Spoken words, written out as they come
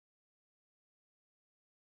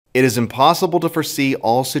It is impossible to foresee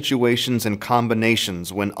all situations and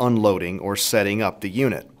combinations when unloading or setting up the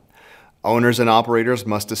unit. Owners and operators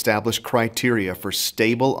must establish criteria for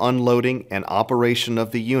stable unloading and operation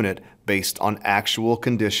of the unit based on actual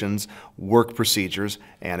conditions, work procedures,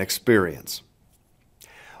 and experience.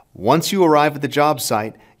 Once you arrive at the job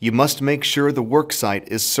site, you must make sure the work site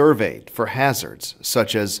is surveyed for hazards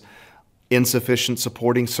such as insufficient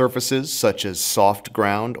supporting surfaces such as soft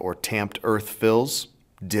ground or tamped earth fills,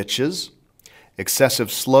 ditches,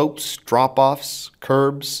 excessive slopes, drop-offs,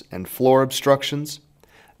 curbs, and floor obstructions,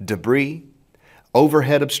 debris,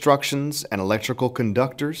 overhead obstructions and electrical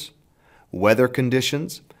conductors, weather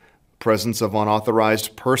conditions, presence of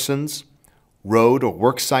unauthorized persons, road or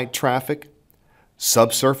worksite traffic,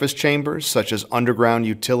 subsurface chambers such as underground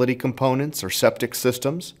utility components or septic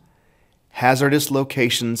systems, hazardous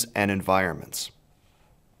locations and environments.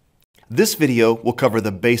 This video will cover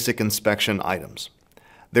the basic inspection items.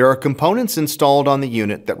 There are components installed on the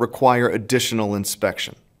unit that require additional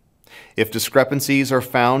inspection. If discrepancies are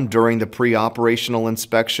found during the pre-operational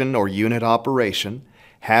inspection or unit operation,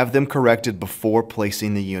 have them corrected before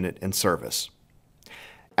placing the unit in service.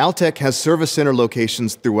 Altec has service center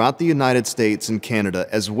locations throughout the United States and Canada,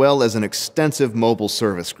 as well as an extensive mobile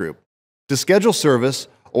service group. To schedule service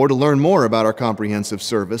or to learn more about our comprehensive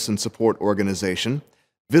service and support organization,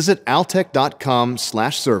 visit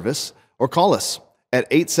altec.com/service or call us at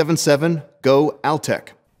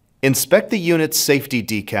 877-GO-ALTEC. Inspect the unit's safety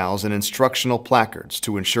decals and instructional placards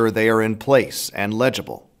to ensure they are in place and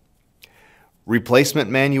legible. Replacement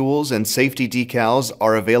manuals and safety decals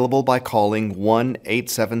are available by calling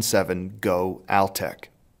 1-877-GO-ALTEC.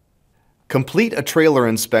 Complete a trailer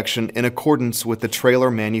inspection in accordance with the trailer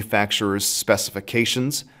manufacturer's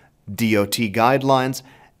specifications, DOT guidelines,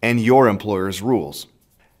 and your employer's rules.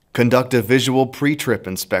 Conduct a visual pre-trip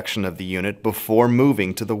inspection of the unit before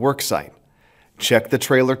moving to the worksite. Check the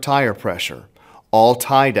trailer tire pressure, all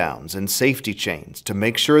tie-downs and safety chains to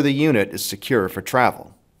make sure the unit is secure for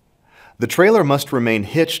travel. The trailer must remain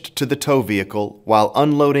hitched to the tow vehicle while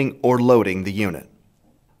unloading or loading the unit.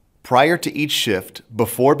 Prior to each shift,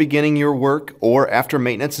 before beginning your work or after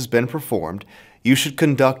maintenance has been performed, you should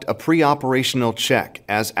conduct a pre-operational check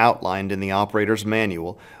as outlined in the operator's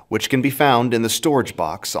manual, which can be found in the storage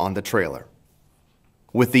box on the trailer.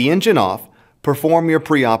 With the engine off, perform your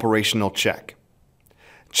pre-operational check.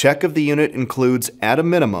 Check of the unit includes, at a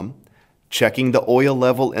minimum, checking the oil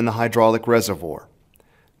level in the hydraulic reservoir,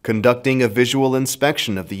 conducting a visual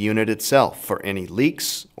inspection of the unit itself for any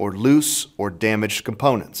leaks or loose or damaged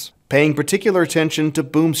components, paying particular attention to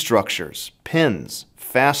boom structures, pins,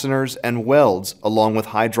 fasteners, and welds along with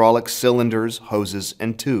hydraulic cylinders, hoses,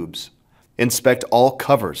 and tubes. Inspect all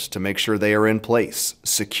covers to make sure they are in place,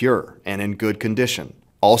 secure, and in good condition.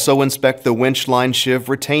 Also inspect the winch line sheave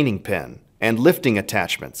retaining pin and lifting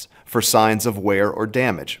attachments for signs of wear or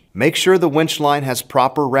damage. Make sure the winch line has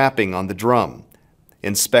proper wrapping on the drum.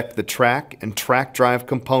 Inspect the track and track drive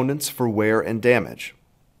components for wear and damage.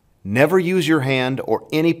 Never use your hand or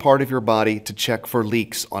any part of your body to check for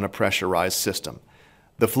leaks on a pressurized system.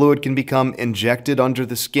 The fluid can become injected under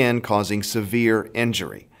the skin, causing severe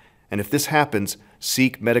injury. And if this happens,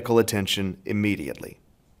 seek medical attention immediately.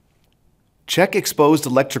 Check exposed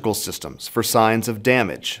electrical systems for signs of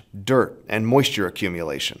damage, dirt, and moisture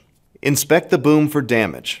accumulation. Inspect the boom for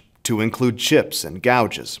damage, to include chips and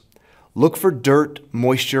gouges. Look for dirt,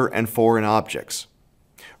 moisture, and foreign objects.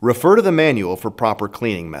 Refer to the manual for proper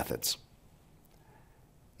cleaning methods.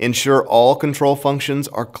 Ensure all control functions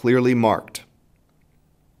are clearly marked.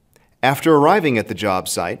 After arriving at the job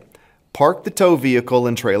site, park the tow vehicle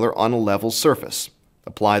and trailer on a level surface.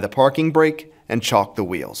 Apply the parking brake and chalk the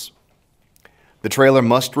wheels. The trailer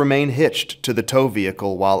must remain hitched to the tow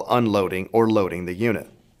vehicle while unloading or loading the unit.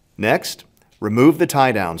 Next, remove the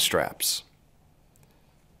tie-down straps.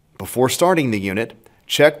 Before starting the unit,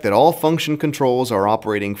 check that all function controls are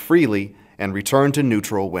operating freely and return to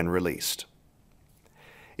neutral when released.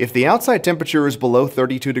 If the outside temperature is below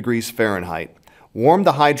 32 degrees Fahrenheit, warm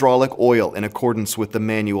the hydraulic oil in accordance with the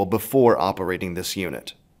manual before operating this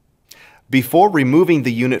unit. Before removing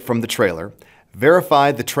the unit from the trailer,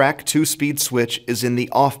 verify the track 2-speed switch is in the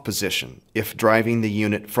off position if driving the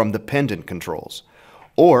unit from the pendant controls,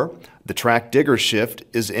 or the track digger shift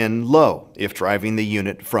is in low if driving the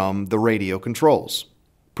unit from the radio controls.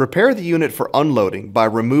 Prepare the unit for unloading by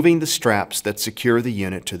removing the straps that secure the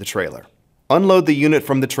unit to the trailer. Unload the unit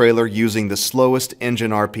from the trailer using the slowest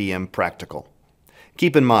engine RPM practical.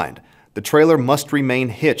 Keep in mind, the trailer must remain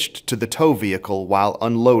hitched to the tow vehicle while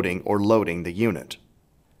unloading or loading the unit.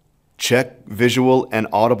 Check visual and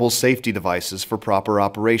audible safety devices for proper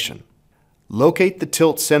operation. Locate the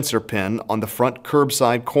tilt sensor pin on the front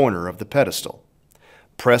curbside corner of the pedestal.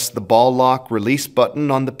 Press the ball lock release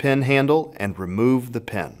button on the pin handle and remove the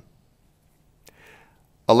pin.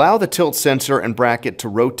 Allow the tilt sensor and bracket to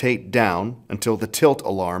rotate down until the tilt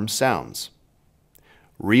alarm sounds.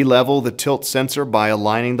 Re-level the tilt sensor by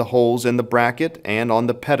aligning the holes in the bracket and on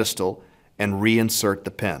the pedestal and reinsert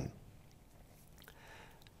the pin.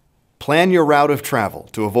 Plan your route of travel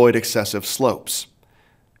to avoid excessive slopes.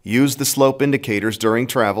 Use the slope indicators during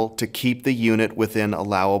travel to keep the unit within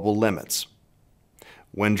allowable limits.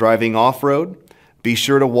 When driving off-road, be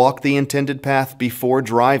sure to walk the intended path before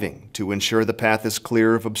driving to ensure the path is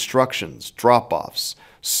clear of obstructions, drop-offs,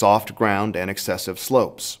 soft ground, and excessive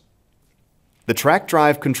slopes. The track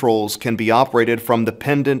drive controls can be operated from the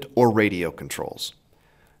pendant or radio controls.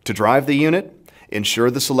 To drive the unit, ensure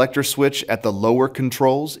the selector switch at the lower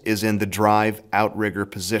controls is in the drive outrigger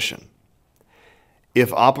position.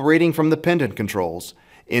 If operating from the pendant controls,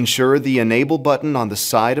 ensure the enable button on the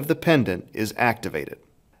side of the pendant is activated.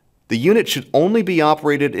 The unit should only be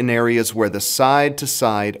operated in areas where the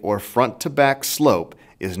side-to-side or front-to-back slope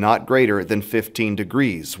is not greater than 15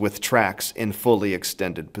 degrees with tracks in fully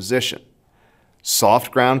extended position.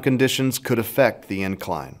 Soft ground conditions could affect the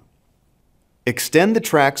incline. Extend the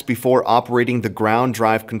tracks before operating the ground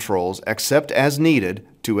drive controls except as needed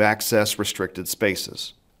to access restricted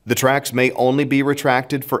spaces. The tracks may only be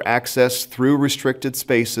retracted for access through restricted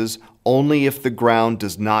spaces only if the ground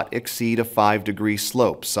does not exceed a 5-degree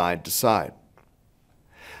slope side to side.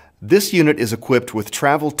 This unit is equipped with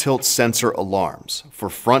travel tilt sensor alarms for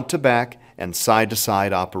front to back and side to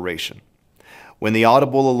side operation. When the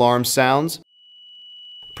audible alarm sounds,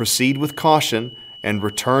 proceed with caution and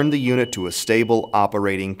return the unit to a stable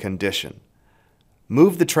operating condition.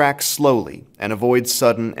 Move the tracks slowly and avoid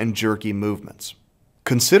sudden and jerky movements.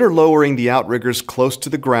 Consider lowering the outriggers close to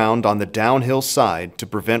the ground on the downhill side to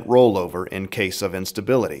prevent rollover in case of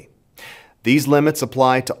instability. These limits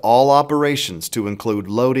apply to all operations to include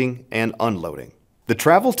loading and unloading. The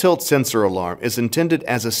travel tilt sensor alarm is intended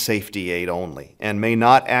as a safety aid only and may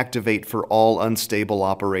not activate for all unstable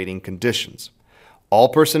operating conditions. All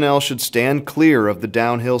personnel should stand clear of the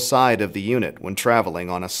downhill side of the unit when traveling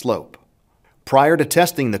on a slope. Prior to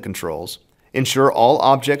testing the controls, ensure all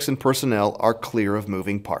objects and personnel are clear of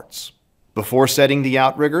moving parts. Before setting the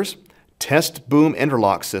outriggers, test boom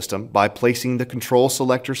interlock system by placing the control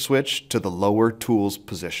selector switch to the lower tools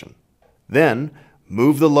position. Then,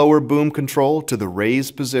 move the lower boom control to the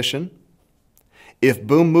raise position. If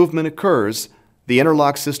boom movement occurs, the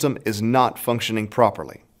interlock system is not functioning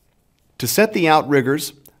properly. To set the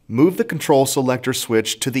outriggers, move the control selector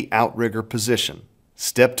switch to the outrigger position.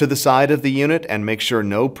 Step to the side of the unit and make sure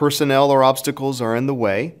no personnel or obstacles are in the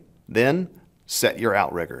way. Then, set your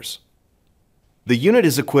outriggers. The unit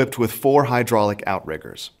is equipped with 4 hydraulic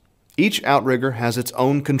outriggers. Each outrigger has its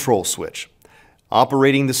own control switch.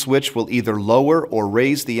 Operating the switch will either lower or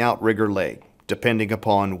raise the outrigger leg, depending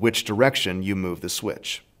upon which direction you move the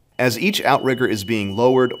switch. As each outrigger is being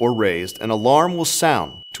lowered or raised, an alarm will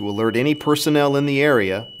sound to alert any personnel in the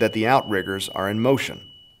area that the outriggers are in motion.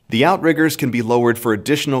 The outriggers can be lowered for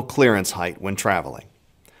additional clearance height when traveling.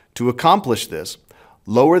 To accomplish this,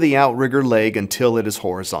 lower the outrigger leg until it is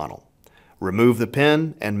horizontal. Remove the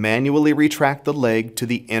pin and manually retract the leg to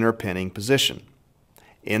the inner pinning position.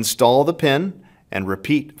 Install the pin and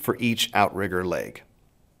repeat for each outrigger leg.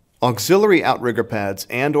 Auxiliary outrigger pads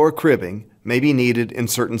and/or cribbing may be needed in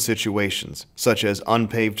certain situations, such as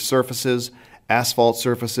unpaved surfaces, asphalt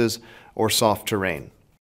surfaces, or soft terrain.